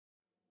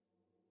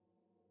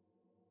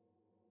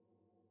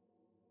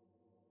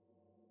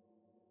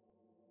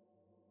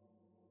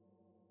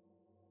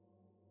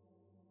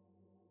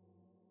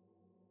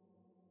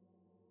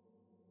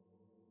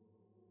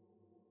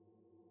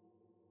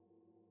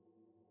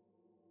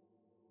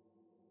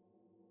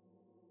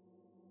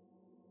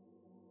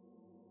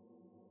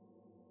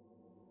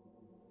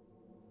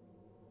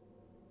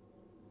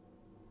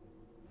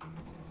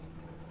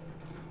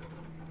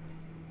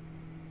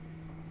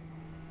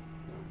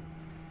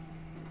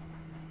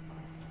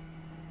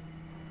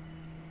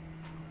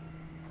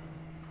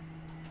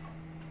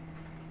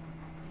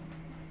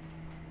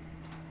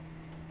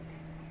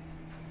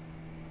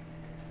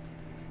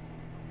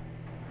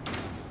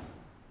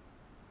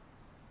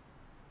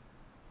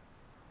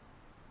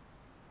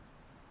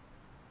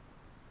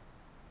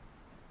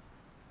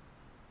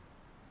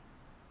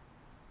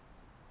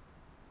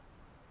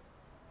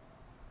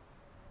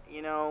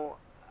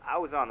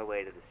was on the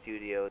way to the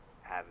studio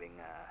having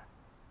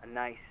a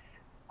nice,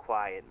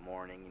 quiet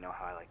morning. You know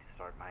how I like to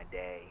start my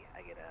day.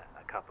 I get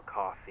a cup of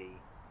coffee.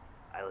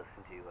 I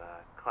listen to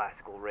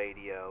classical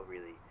radio,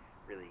 really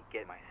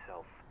get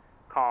myself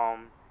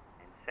calm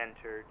and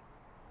centered.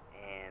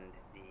 And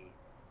the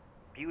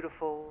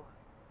beautiful,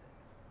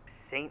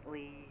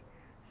 saintly,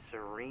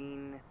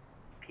 serene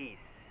peace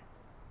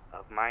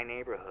of my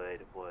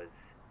neighborhood was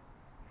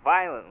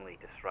violently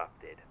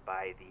disrupted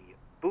by the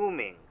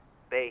booming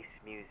bass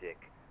music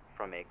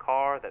from a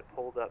car that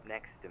pulled up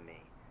next to me.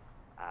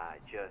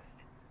 Just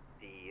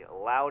the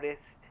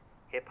loudest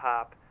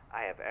hip-hop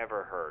I have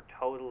ever heard.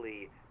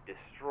 Totally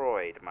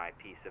destroyed my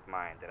peace of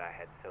mind that I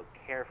had so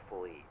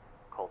carefully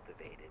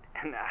cultivated.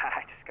 And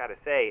I just gotta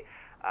say,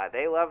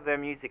 they love their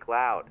music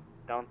loud,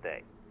 don't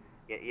they?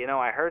 You know,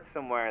 I heard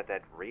somewhere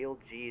that real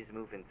G's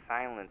move in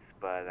silence,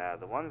 but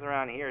the ones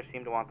around here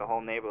seem to want the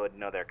whole neighborhood to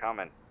know they're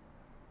coming.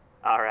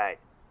 Alright,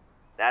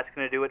 that's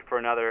gonna do it for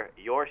another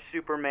Your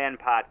Superman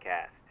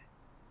podcast.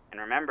 And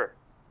remember,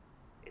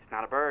 it's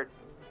not a bird,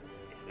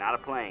 it's not a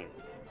plane,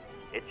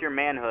 it's your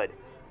manhood.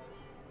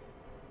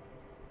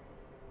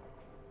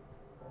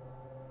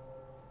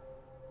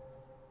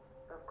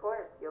 Of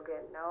course, you'll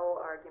get no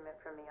argument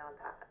from me on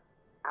that.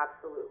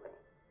 Absolutely.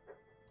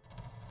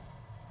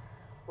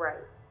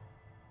 Right.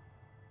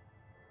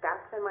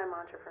 That's been my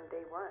mantra from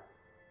day one.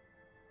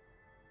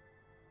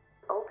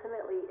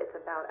 Ultimately, it's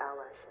about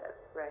allyship,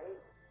 right?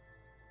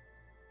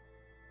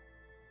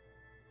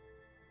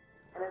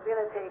 And it's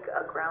going to take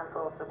a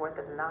groundswell of support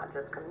that's not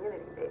just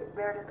community-based.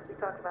 Meredith, we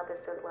talked about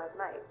this just last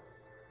night.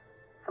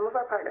 Some of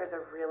our partners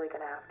are really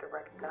going to have to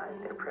recognize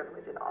their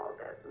privilege in all of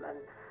this and then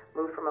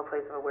move from a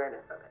place of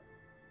awareness of it.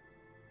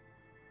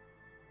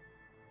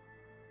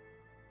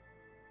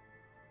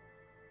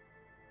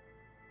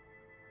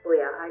 Well,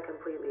 yeah, I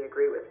completely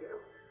agree with you.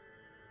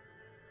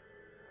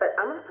 But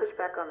I'm going to push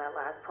back on that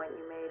last point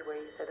you made where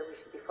you said that we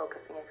should be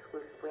focusing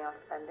exclusively on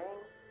spending.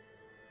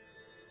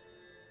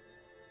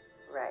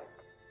 Right.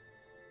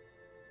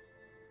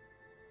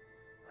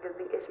 Because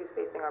the issues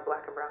facing our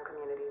Black and brown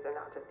communities are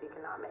not just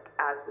economic,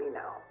 as we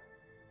know.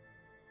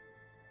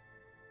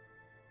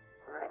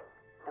 Right.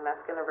 And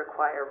that's going to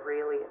require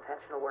really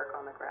intentional work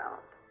on the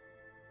ground.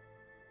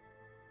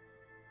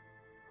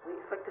 We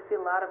expect to see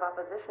a lot of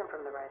opposition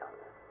from the right on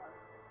this one,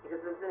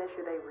 because this is an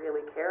issue they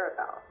really care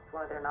about. It's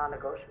one of their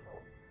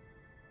non-negotiables.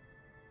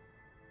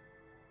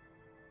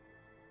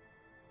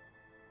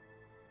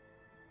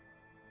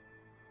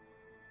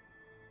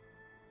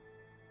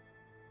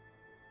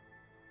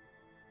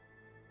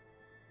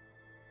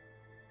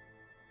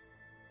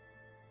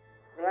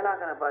 They're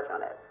not going to budge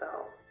on it,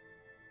 so.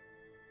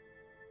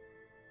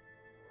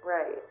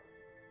 Right.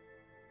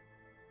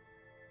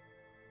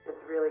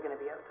 It's really going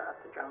to be up to us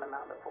to drown them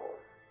out in the polls.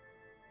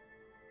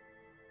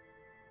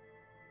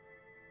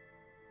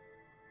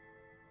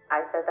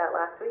 I said that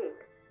last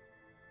week.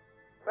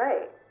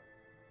 Right.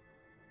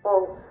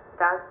 Well,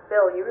 that's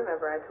Bill, you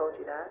remember I told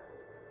you that.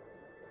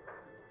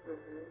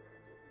 Mm-hmm.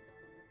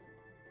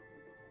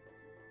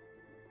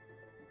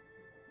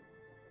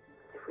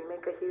 If we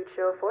make a huge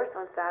show of force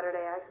on Saturday,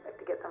 I expect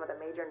to get some of the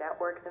major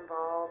networks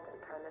involved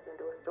and turn this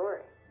into a story.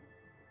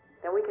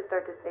 Then we can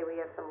start to say we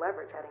have some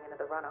leverage heading into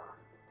the runoff.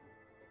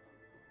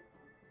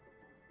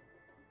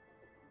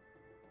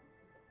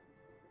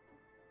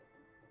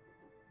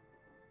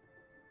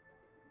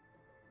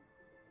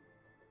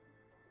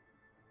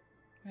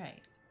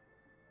 Right.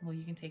 Well,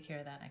 you can take care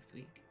of that next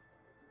week.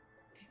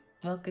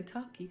 Well, good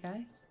talk, you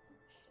guys.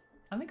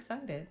 I'm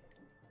excited.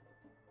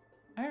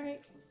 All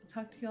right.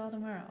 Talk to you all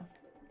tomorrow.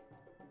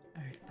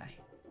 All right. Bye.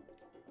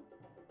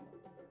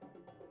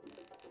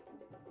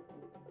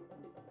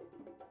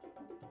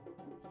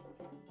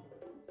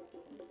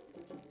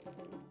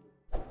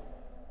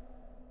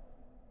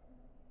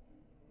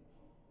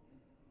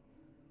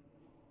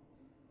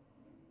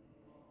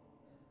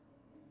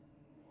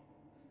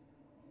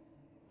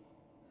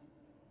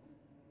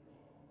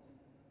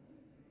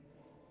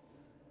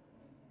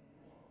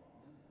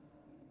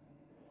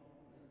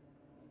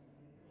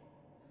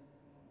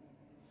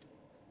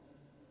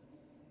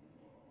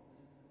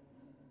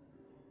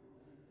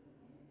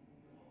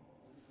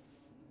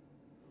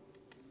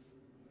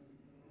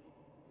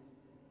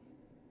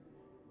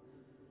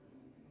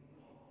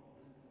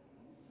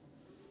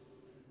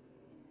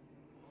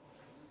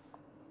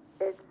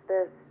 It's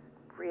this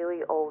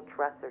really old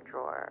dresser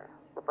drawer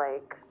with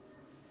like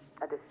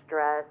a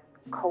distressed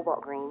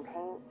cobalt green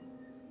paint.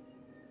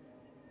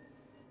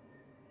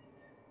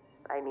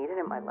 I need it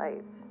in my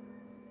life.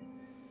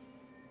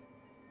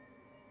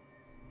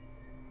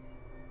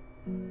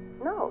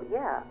 No,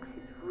 yeah,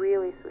 she's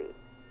really sweet.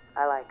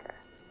 I like her.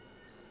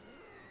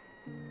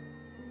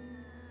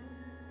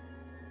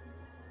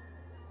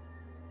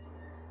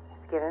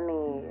 It's given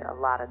me a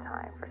lot of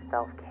time for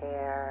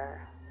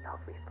self-care,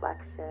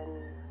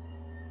 self-reflection.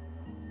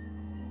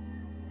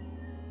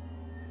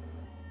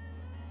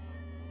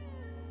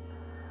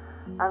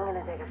 I'm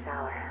gonna take a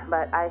shower,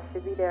 but I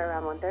should be there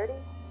around 1:30?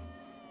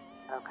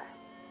 Okay.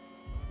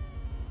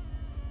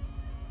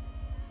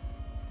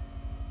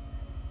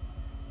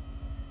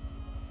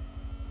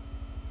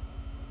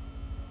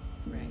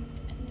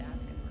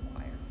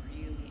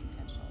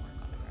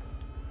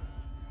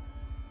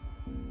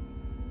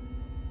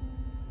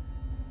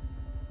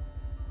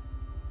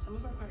 Some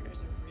of our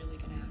partners are really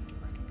going to have to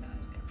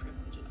recognize their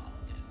privilege in all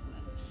of this and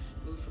then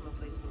move from a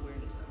place of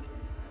awareness of it.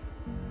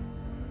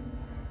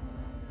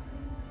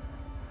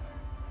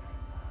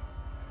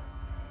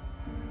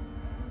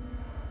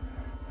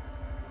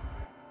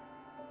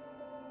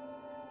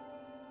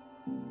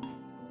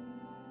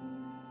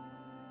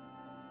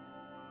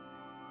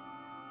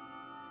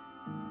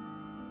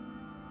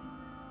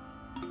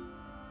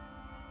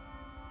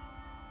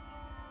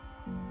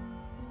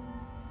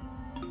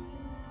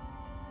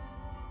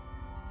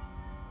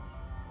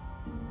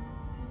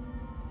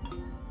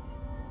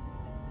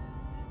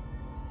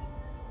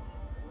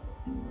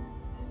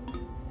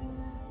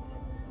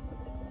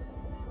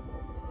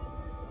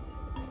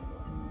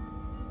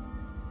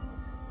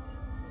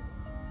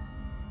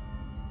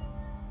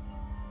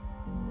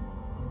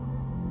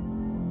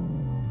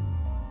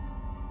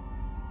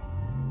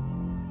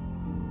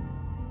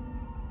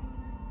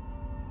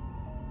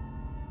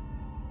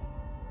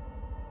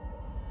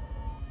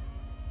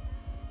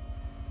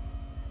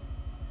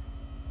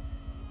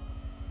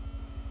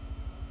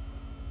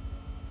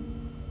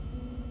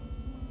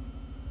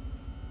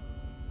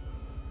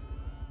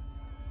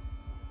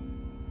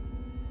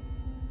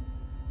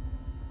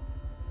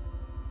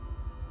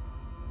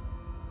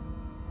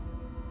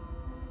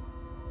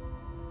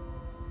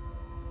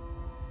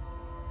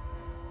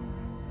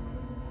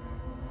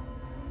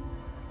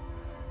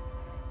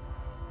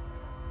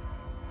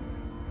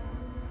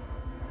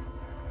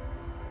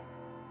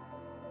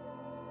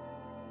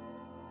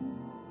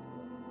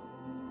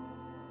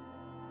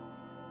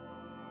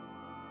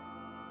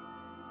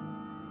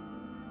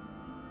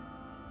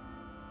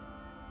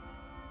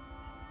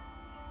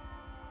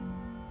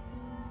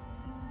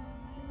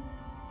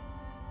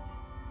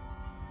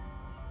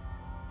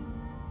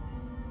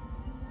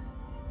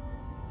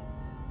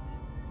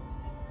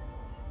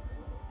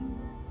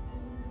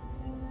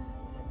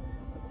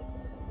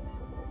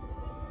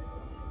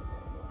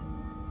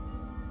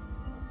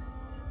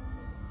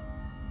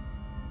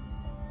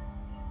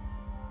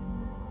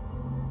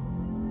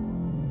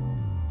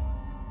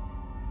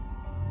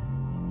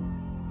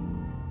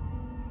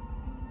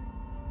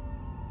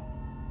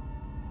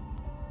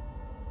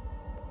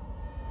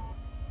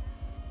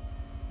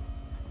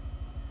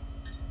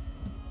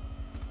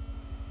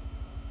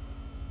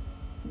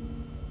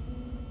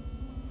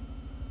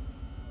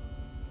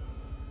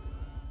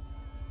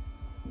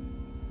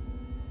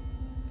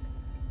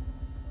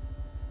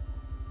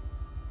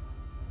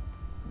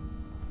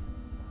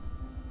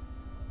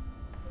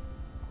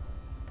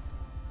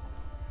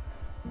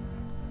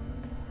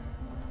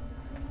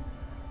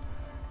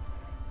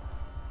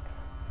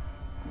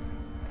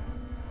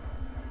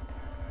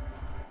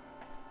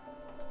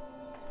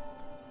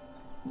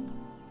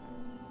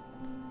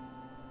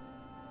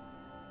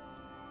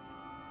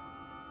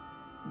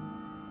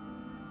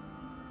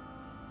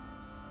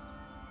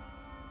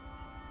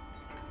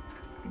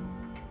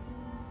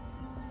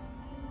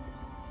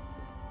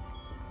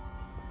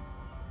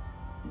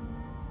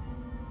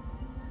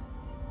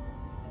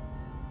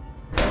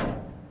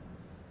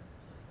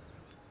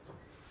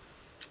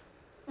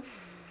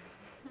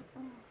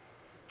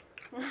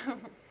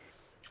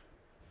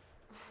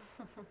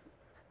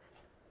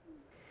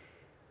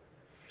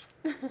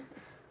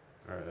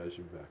 Alright, I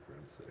should be back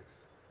around 6.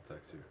 I'll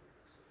text you.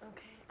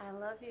 Okay, I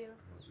love you.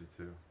 I love you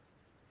too.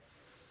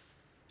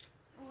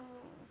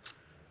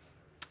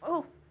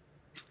 Oh,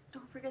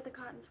 don't forget the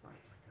cotton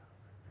swabs.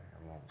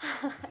 I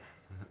won't.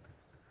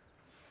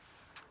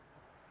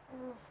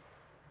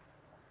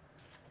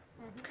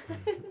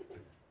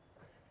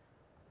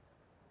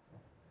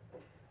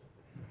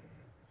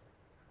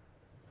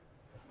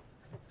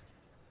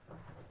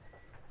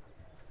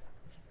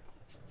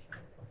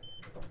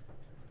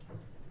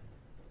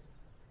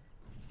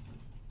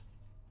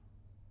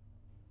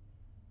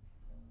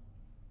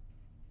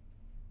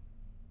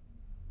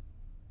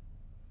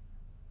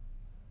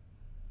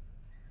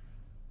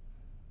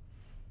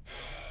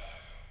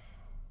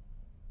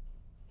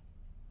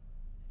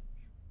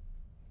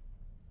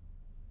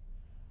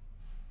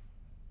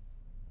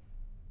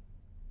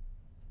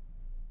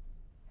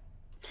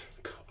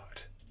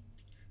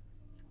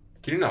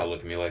 Can you not look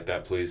at me like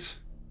that, please?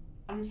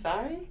 I'm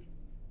sorry?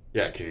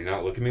 Yeah, can you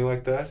not look at me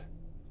like that?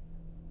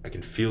 I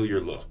can feel your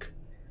look.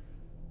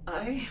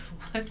 I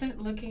wasn't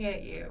looking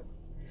at you.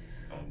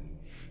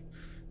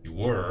 You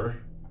were.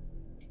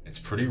 It's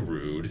pretty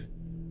rude.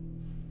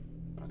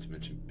 Not to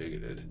mention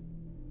bigoted.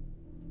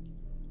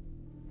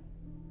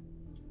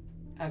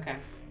 Okay.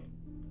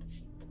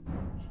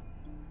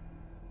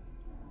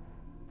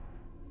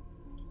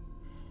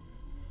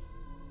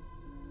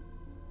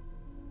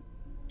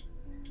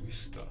 We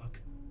stuck.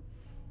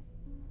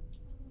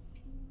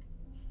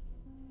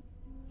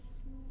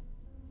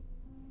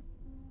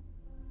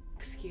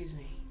 Excuse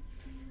me.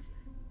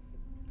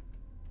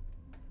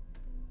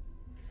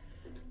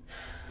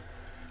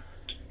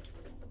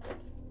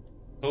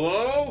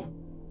 Hello?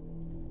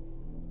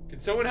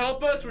 Can someone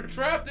help us? We're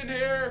trapped in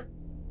here!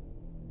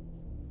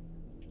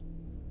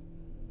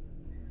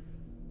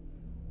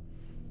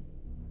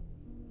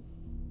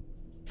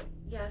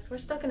 Yes. Yes, we're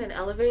stuck in an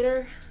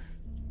elevator.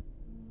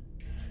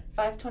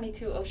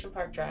 522 Ocean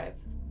Park Drive.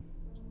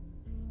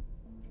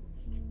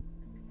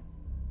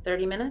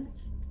 30 minutes?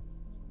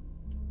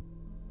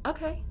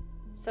 Okay.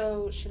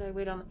 So, should I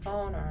wait on the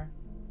phone or?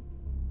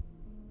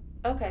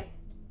 Okay.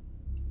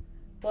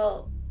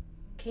 Well,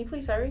 can you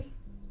please hurry?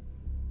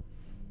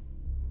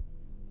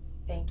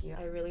 Thank you.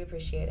 I really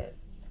appreciate it.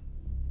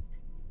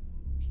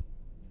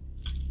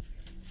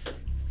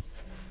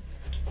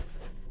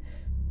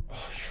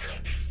 Oh, you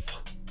gotta be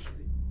fucking kidding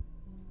me.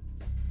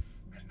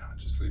 And not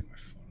just leave my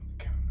phone on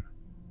the counter.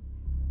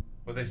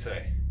 What'd they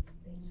say?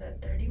 They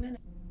said 30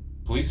 minutes.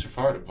 Police or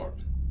fire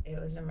department? It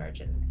was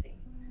emergency.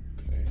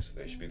 Okay, so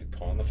they should be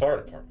calling the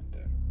fire department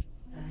then.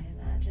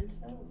 I imagine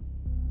so.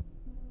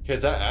 Okay,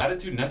 is that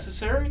attitude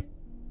necessary?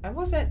 I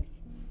wasn't.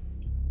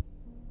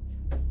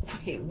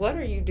 Wait, what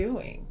are you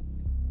doing?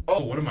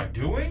 Oh, what am I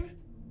doing?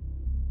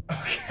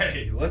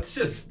 Okay, let's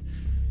just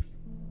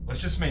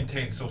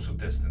maintain social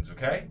distance,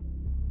 okay?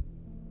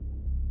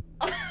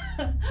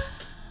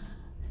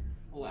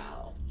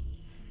 Wow.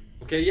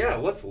 Okay, yeah,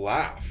 let's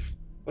laugh.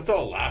 Let's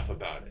all laugh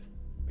about it.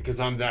 Because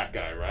I'm that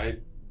guy, right?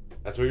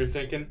 That's what you're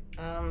thinking?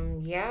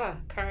 Yeah,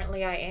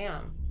 currently I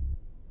am.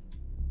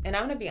 And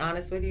I'm gonna be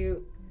honest with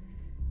you.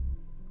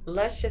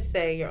 Let's just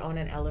say you're on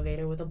an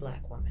elevator with a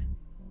black woman.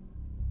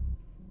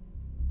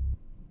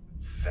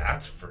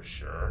 That's for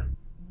sure.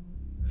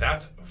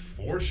 That's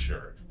for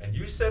sure. And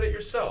you said it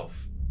yourself.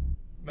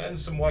 Imagine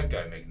some white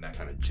guy making that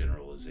kind of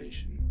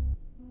generalization.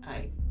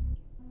 I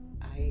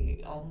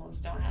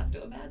almost don't have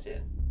to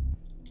imagine.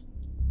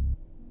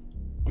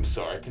 I'm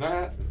sorry,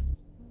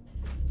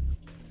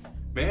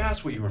 may I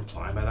ask what you were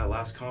implying by that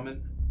last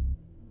comment?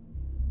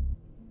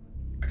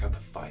 I got the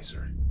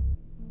Pfizer.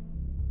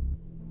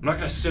 I'm not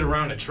gonna sit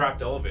around in a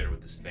trapped elevator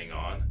with this thing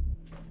on.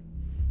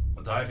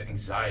 I'll die of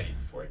anxiety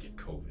before I get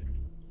COVID.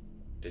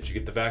 Did you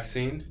get the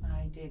vaccine?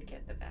 I did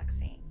get the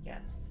vaccine,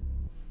 yes.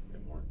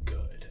 Then we're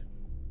good.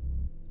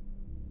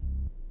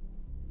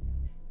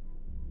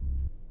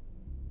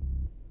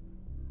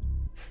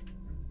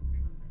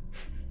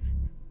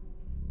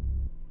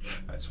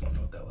 I just want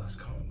to know what that last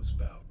comment was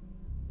about.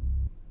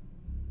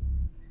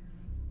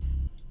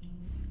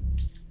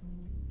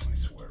 I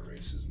swear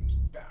racism is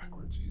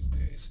backwards these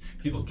days.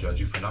 People judge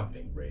you for not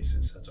being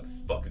racist. That's how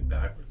fucking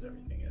backwards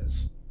everything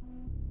is.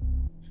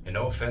 And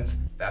no offense,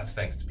 that's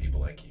thanks to people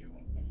like you.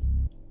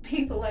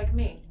 People like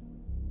me.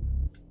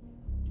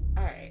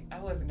 All right, I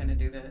wasn't gonna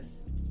do this.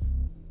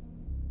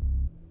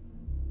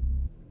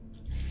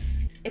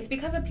 It's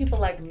because of people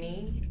like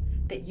me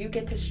that you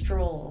get to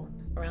stroll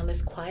around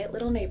this quiet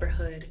little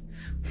neighborhood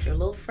with your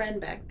little friend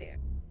back there.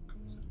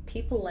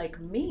 People like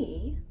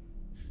me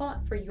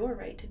fought for your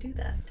right to do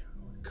that.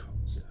 It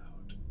comes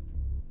out.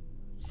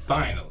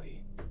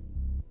 Finally.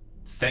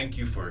 Thank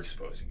you for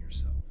exposing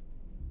yourself.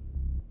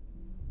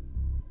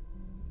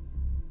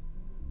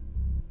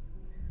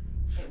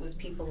 It was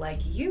people like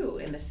you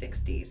in the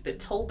 60s that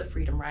told the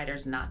Freedom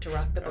Riders not to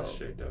rock the boat.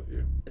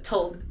 SJW.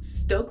 Told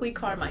Stokely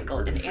Carmichael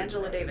and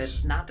Angela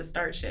Davis not to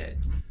start shit.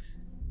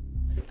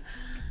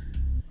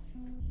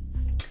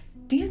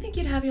 Do you think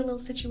you'd have your little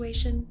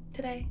situation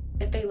today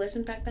if they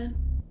listened back then?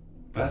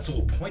 But that's the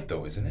whole point,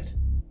 though, isn't it?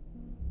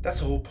 That's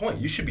the whole point.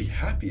 You should be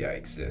happy I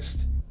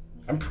exist.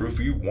 I'm proof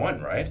you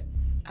won, right?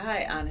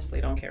 I honestly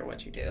don't care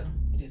what you do.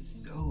 It is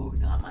so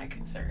not my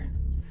concern.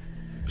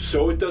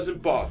 So it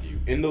doesn't bother you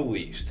in the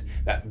least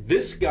that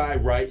this guy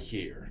right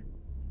here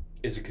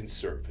is a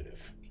conservative.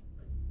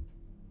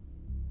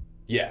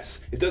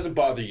 Yes, it doesn't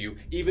bother you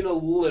even a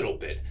little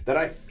bit that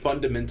I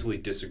fundamentally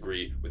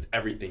disagree with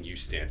everything you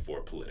stand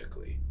for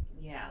politically.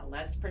 Yeah,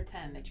 let's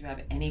pretend that you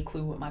have any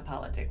clue what my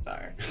politics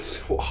are.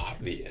 It's so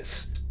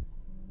obvious.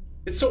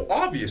 It's so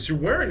obvious you're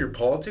wearing your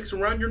politics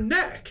around your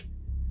neck.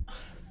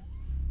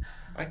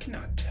 I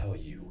cannot tell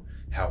you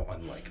how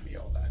unlike me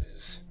all that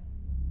is.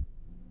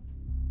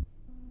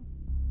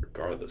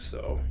 Regardless,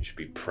 though, you should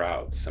be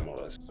proud, some of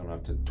us. So I don't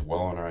have to dwell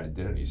on our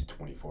identities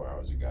 24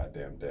 hours a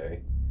goddamn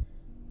day.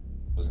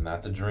 Wasn't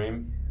that the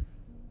dream?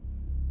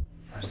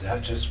 Or is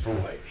that just for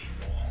white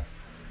people?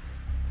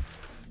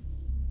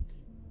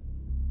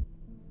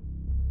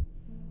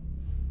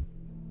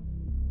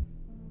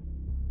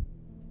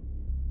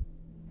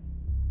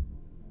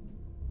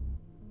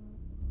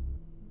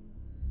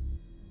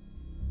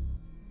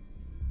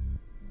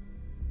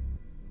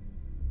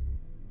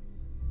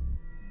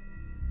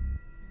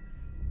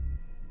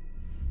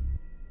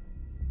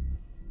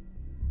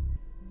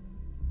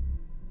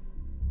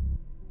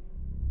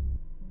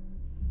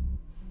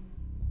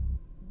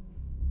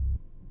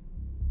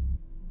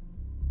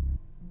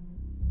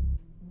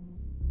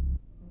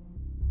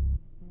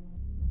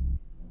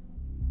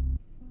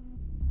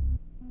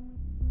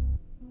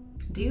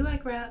 Do you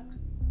like rap?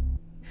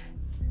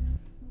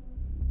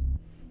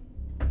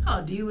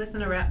 Oh, do you listen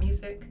to rap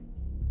music?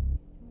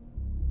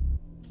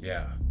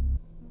 Yeah.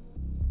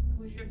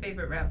 Who's your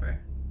favorite rapper?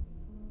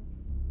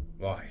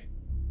 Why?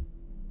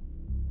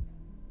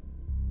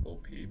 Lil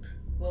Peep.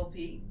 Lil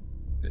Peep.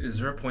 Is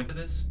there a point to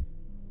this?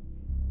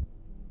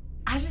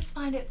 I just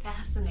find it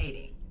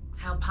fascinating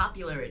how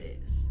popular it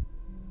is,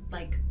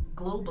 like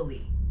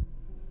globally.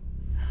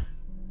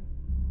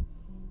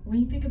 When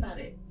you think about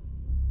it,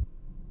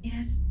 it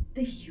has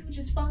the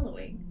hugest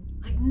following.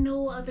 Like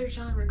no other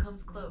genre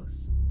comes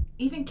close.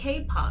 Even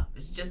K-pop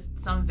is just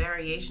some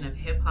variation of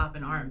hip-hop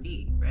and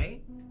R&B,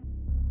 right?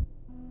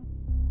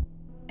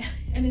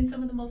 And in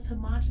some of the most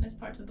homogenous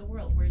parts of the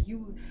world where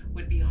you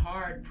would be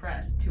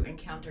hard-pressed to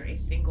encounter a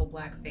single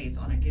black face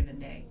on a given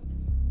day.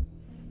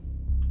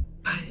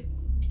 But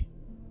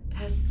it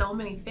has so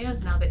many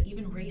fans now that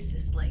even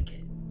racists like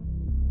it.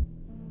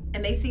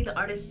 And they see the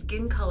artist's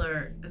skin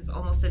color as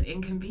almost an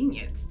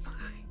inconvenience.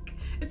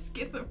 It's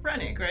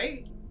schizophrenic,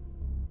 right?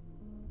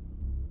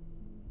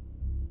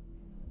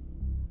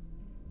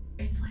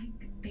 It's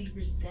like they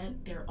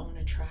resent their own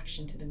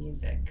attraction to the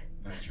music.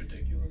 That's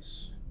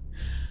ridiculous.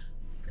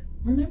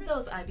 Remember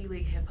those Ivy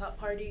League hip hop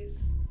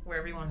parties where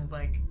everyone is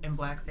like in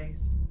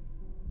blackface?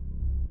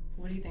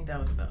 What do you think that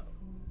was about?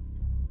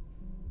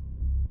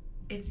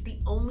 It's the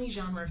only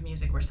genre of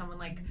music where someone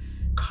like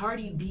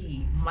Cardi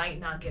B might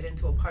not get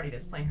into a party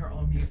that's playing her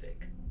own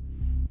music.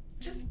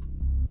 Just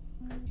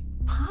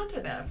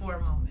ponder that for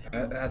a moment.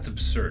 That's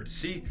absurd.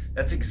 See,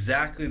 that's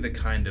exactly the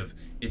kind of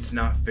 "it's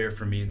not fair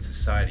for me in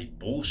society"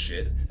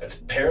 bullshit that's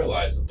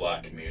paralyzed the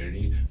black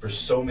community for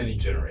so many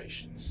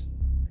generations.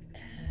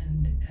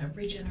 And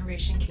every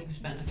generation keeps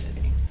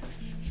benefiting.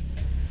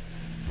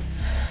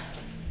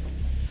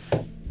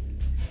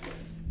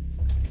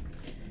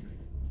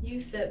 You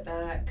sit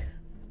back,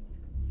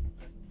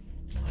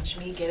 watch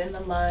me get in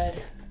the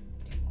mud,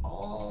 do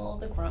all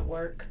the grunt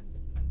work.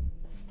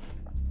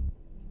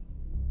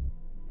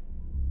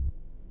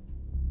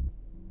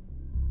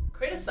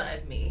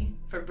 Criticize me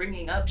for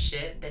bringing up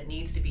shit that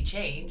needs to be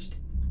changed.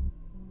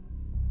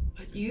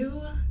 But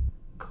you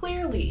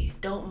clearly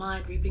don't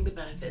mind reaping the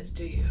benefits,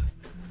 do you?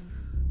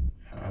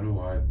 How do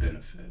I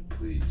benefit?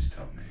 Please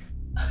tell me.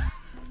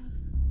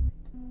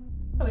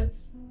 Well,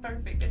 it's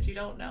perfect that you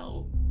don't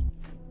know.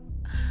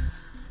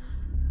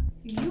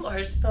 You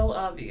are so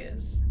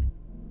obvious.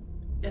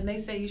 And they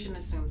say you shouldn't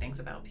assume things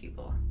about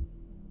people.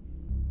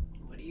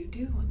 What do you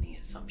do when the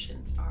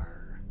assumptions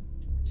are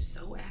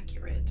so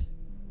accurate?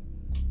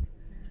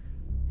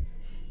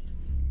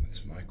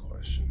 That's my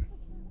question.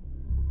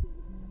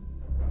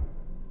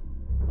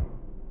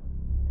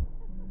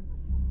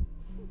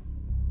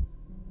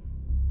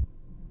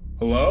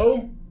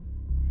 Hello?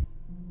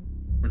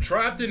 We're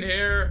trapped in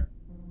here.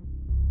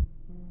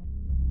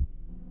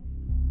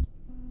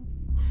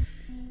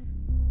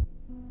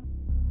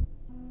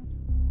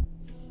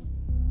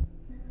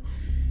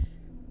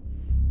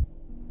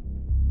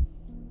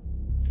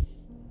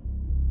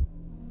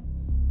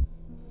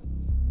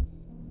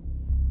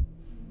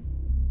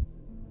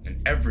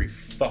 And every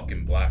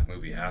fucking black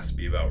movie has to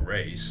be about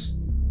race.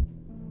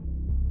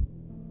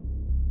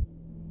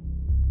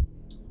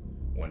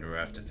 Wonder who I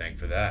have to thank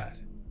for that.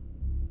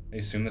 They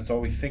assume that's all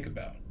we think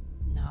about.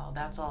 No,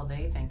 that's all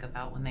they think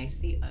about when they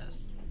see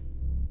us.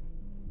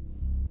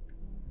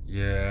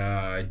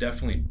 Yeah, I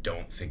definitely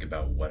don't think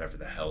about whatever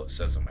the hell it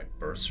says on my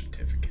birth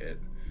certificate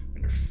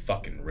under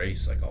fucking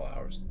race like all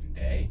hours of the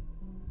day.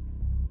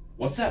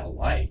 What's that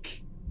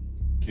like?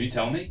 Can you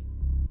tell me?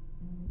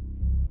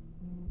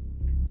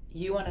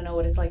 You want to know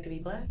what it's like to be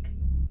black?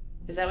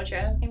 Is that what you're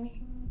asking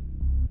me?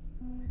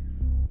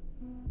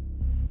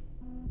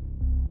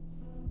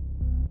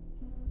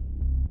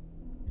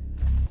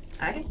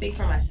 I can speak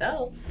for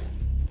myself.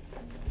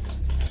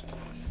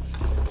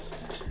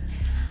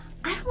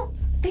 I don't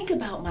think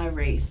about my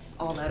race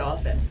all that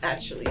often,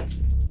 actually.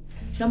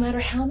 No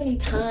matter how many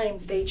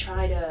times they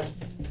try to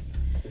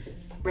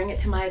bring it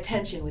to my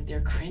attention with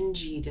their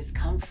cringy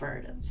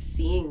discomfort of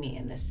seeing me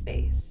in this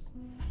space,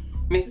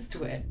 mixed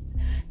with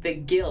the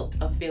guilt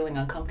of feeling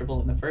uncomfortable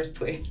in the first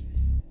place.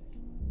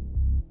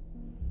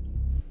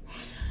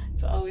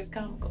 It's always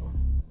comical.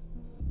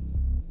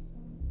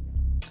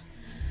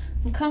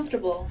 I'm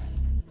comfortable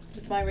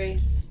with my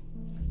race.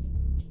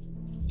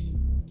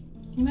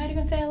 You might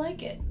even say I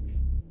like it.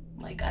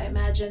 Like, I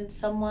imagine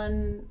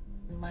someone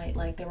might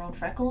like their own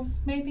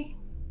freckles, maybe.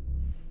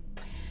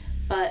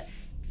 But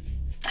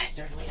I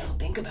certainly don't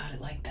think about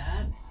it like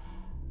that.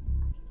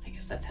 I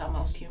guess that's how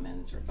most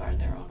humans regard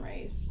their own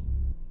race.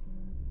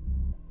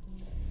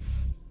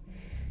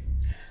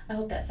 I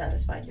hope that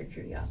satisfied your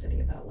curiosity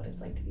about what it's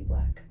like to be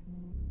black.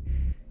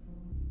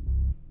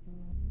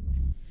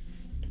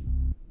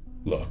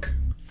 Look,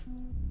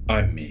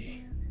 I'm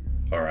me,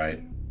 all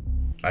right?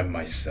 I'm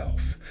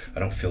myself. I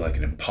don't feel like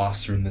an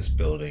imposter in this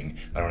building.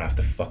 I don't have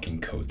to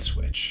fucking code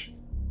switch.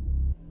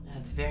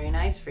 That's very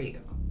nice for you.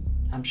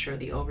 I'm sure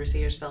the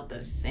overseers felt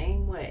the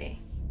same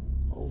way,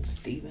 old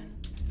Steven.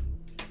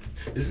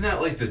 Isn't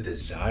that like the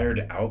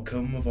desired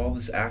outcome of all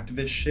this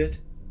activist shit?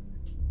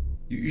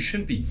 You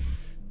shouldn't be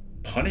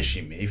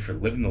punishing me for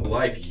living the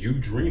life you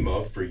dream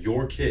of for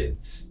your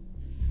kids.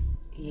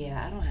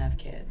 Yeah, I don't have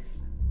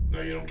kids. No,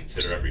 you don't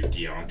consider every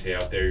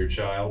Deontay out there your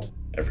child?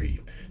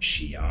 Every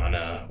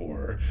Shiana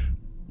or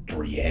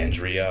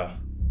Briandria?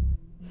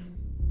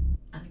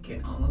 I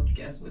can almost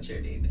guess what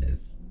your name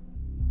is.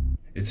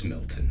 It's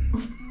Milton.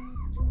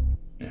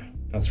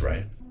 That's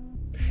right.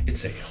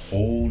 It's a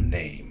whole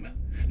name,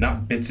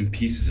 not bits and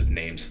pieces of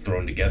names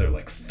thrown together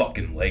like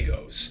fucking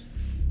Legos.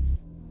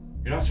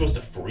 You're not supposed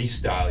to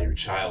freestyle your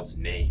child's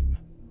name.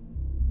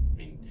 I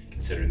mean,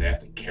 considering they have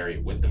to carry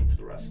it with them for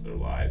the rest of their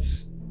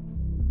lives.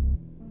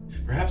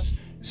 Perhaps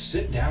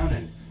sit down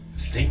and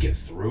think it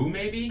through,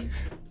 maybe?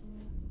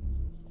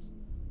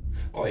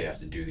 All you have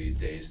to do these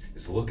days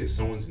is look at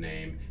someone's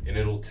name and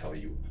it'll tell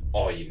you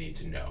all you need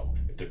to know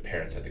if their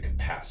parents had the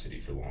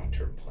capacity for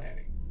long-term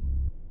planning.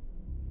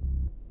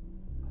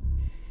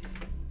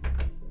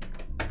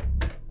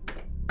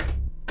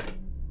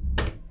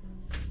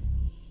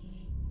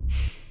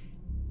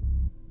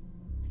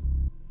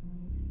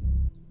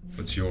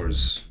 What's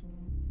yours?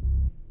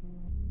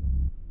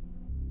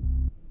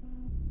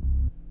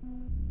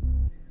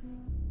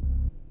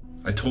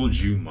 I told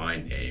you my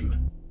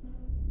name.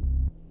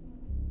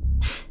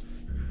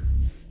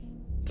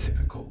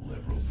 Typical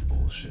liberal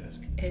bullshit.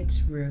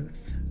 It's Ruth.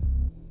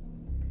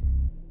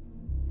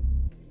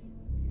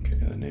 Okay,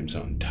 that name's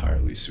not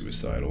entirely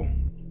suicidal.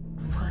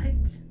 What?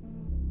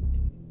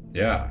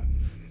 Yeah,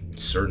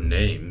 certain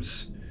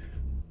names.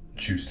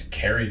 Choose to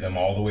carry them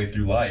all the way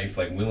through life,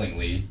 like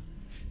willingly.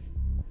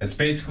 It's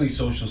basically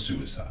social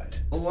suicide.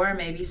 Or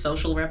maybe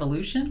social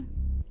revolution?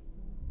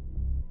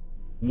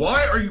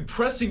 Why are you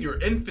pressing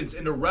your infants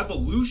into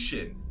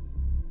revolution?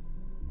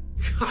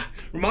 God,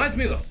 reminds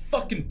me of the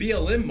fucking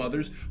BLM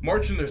mothers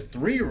marching their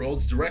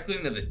 3-year-olds directly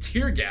into the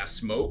tear gas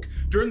smoke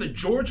during the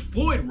George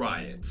Floyd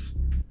riots.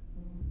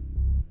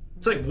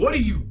 It's like, what are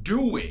you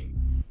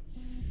doing?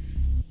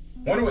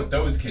 Wonder what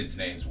those kids'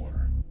 names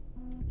were.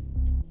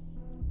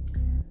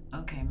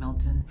 Okay,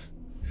 Milton.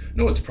 You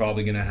know what's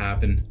probably gonna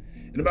happen?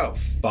 In about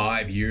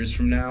 5 years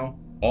from now,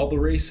 all the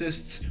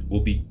racists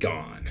will be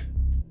gone.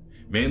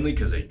 Mainly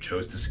because they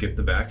chose to skip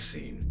the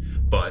vaccine.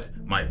 But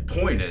my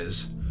point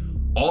is,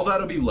 all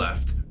that'll be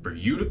left for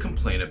you to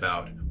complain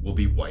about will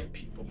be white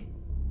people.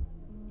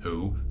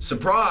 Who,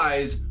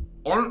 surprise,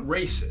 aren't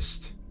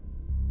racist.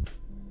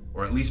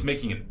 Or at least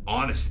making an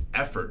honest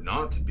effort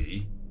not to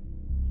be.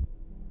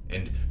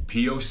 And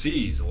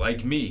POCs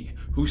like me,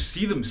 who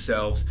see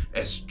themselves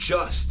as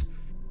just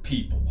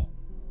people.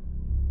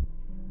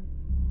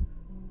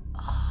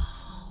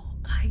 Oh,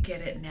 I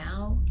get it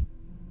now.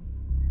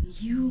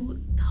 You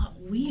thought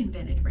we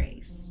invented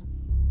race.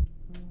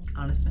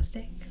 Honest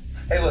mistake.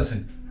 Hey,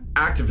 listen,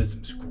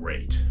 activism's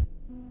great.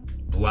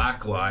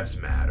 Black Lives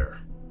Matter.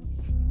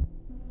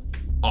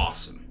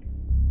 Awesome.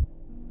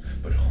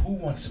 But who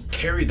wants to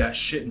carry that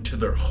shit into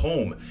their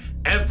home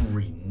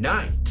every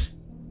night?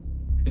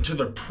 Into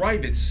their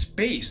private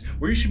space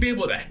where you should be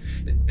able to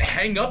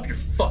hang up your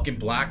fucking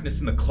blackness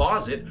in the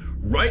closet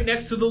right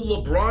next to the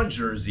LeBron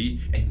jersey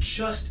and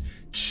just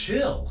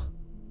chill.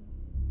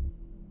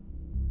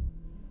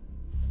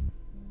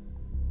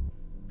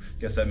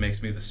 Guess that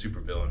makes me the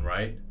supervillain,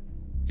 right?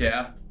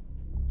 Yeah,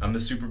 I'm the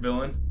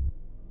supervillain.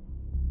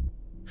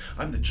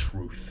 I'm the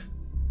truth.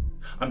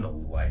 I'm the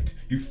light.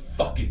 You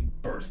fucking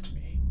birthed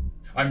me.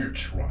 I'm your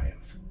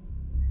triumph.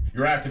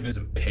 Your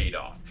activism paid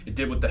off. It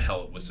did what the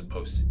hell it was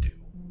supposed to do.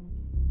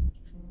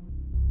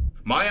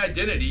 My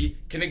identity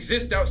can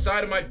exist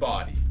outside of my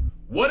body.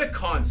 What a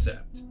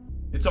concept.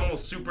 It's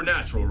almost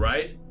supernatural,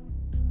 right?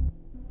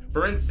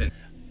 For instance,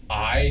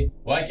 I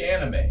like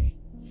anime.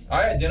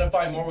 I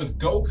identify more with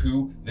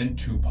Goku than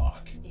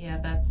Tupac. Yeah,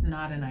 that's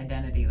not an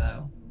identity,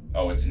 though.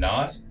 Oh, it's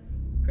not?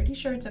 Pretty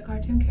sure it's a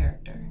cartoon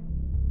character.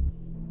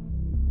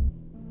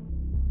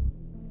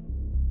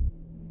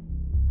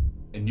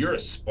 And you're a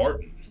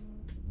Spartan.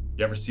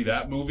 You ever see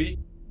that movie?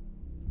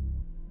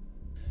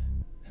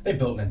 They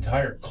built an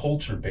entire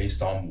culture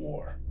based on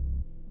war.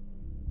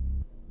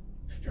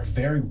 You're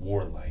very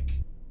warlike.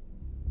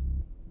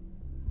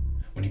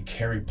 When you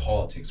carry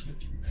politics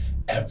with you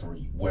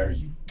everywhere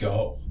you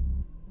go.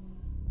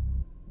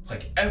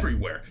 Like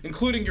everywhere,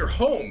 including your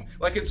home,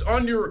 like it's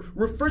on your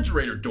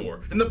refrigerator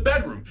door, in the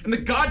bedroom, in the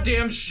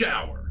goddamn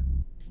shower.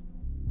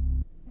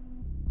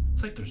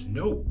 It's like there's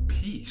no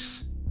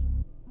peace.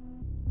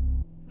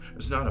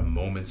 There's not a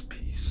moment's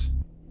peace.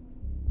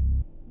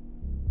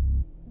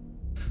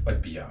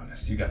 Like, be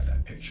honest, you got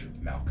that picture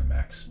of Malcolm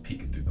X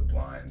peeking through the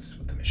blinds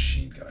with the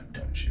machine gun,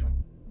 don't you?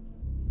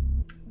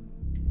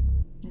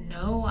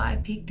 No, I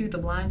peeked through the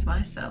blinds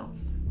myself.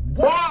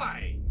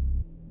 Why?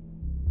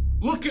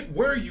 Look at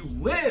where you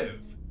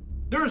live.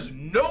 There's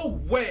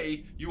no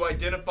way you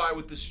identify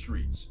with the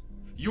streets.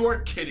 You are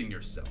kidding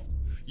yourself.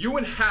 You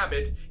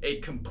inhabit a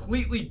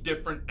completely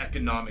different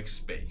economic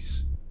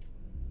space.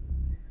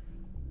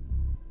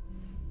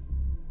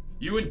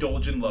 You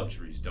indulge in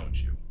luxuries, don't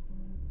you?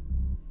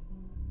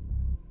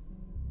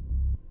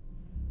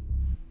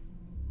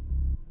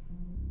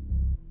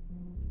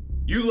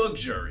 You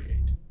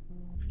luxuriate.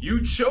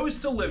 You chose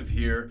to live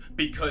here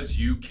because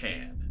you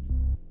can.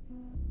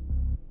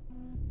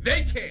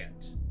 They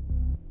can't.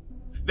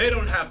 They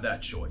don't have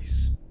that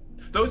choice.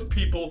 Those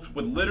people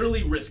would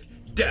literally risk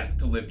death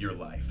to live your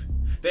life.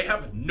 They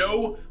have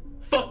no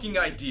fucking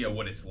idea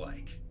what it's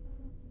like.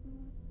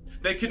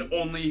 They can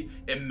only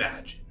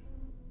imagine.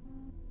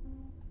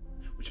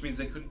 which means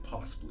they couldn't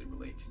possibly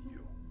relate to you.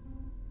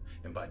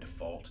 And by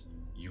default,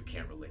 you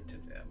can't relate to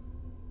them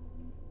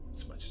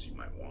as much as you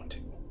might want to.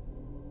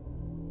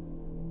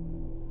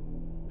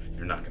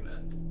 You're not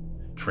gonna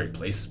trade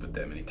places with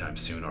them anytime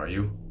soon, are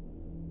you?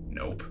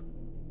 Nope.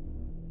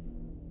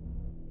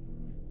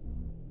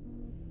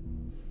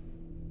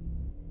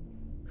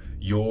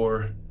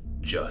 You're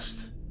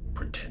just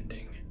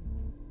pretending.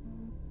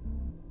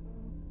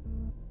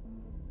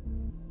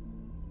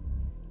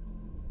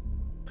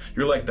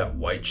 You're like that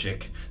white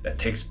chick that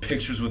takes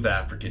pictures with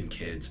African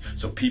kids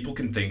so people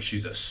can think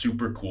she's a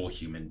super cool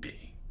human being.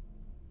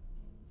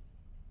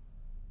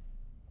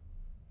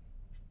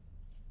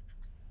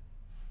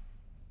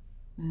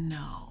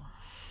 No.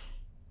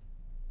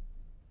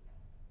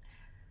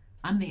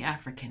 I'm the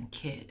African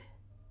kid.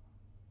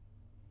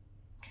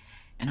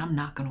 And I'm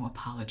not going to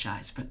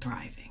apologize for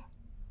thriving.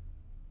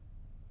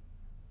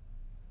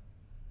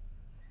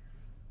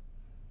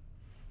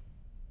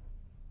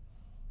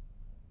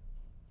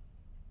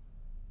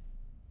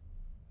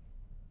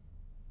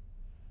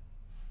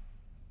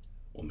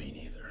 Well, me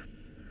neither.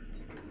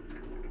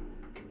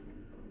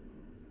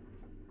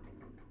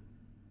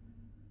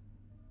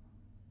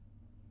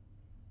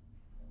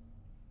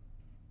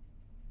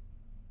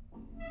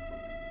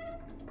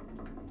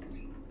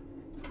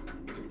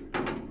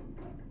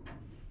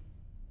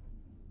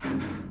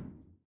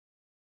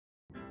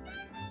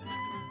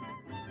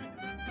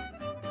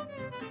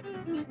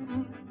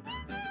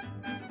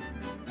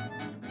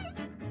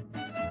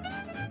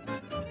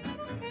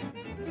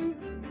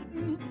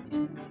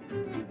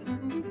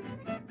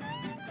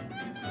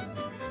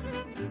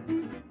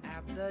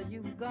 After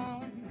you've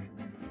gone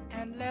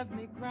and left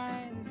me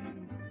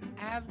crying,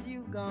 after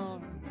you've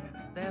gone,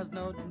 there's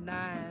no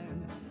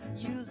denying.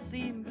 You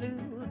seem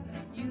blue,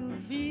 you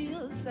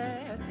feel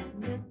sad,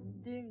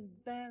 Mr.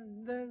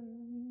 Van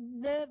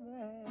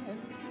never.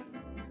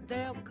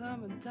 There'll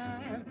come a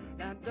time,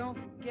 now don't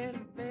forget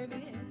it,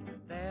 baby.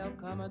 There'll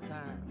come a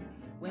time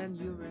when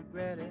you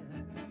regret it.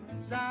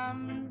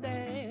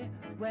 Someday,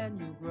 when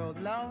you grow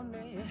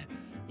lonely,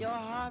 your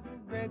heart will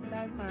break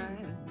like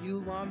mine.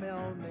 You want me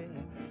only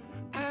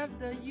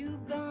after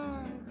you've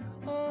gone.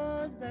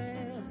 Oh,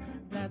 there's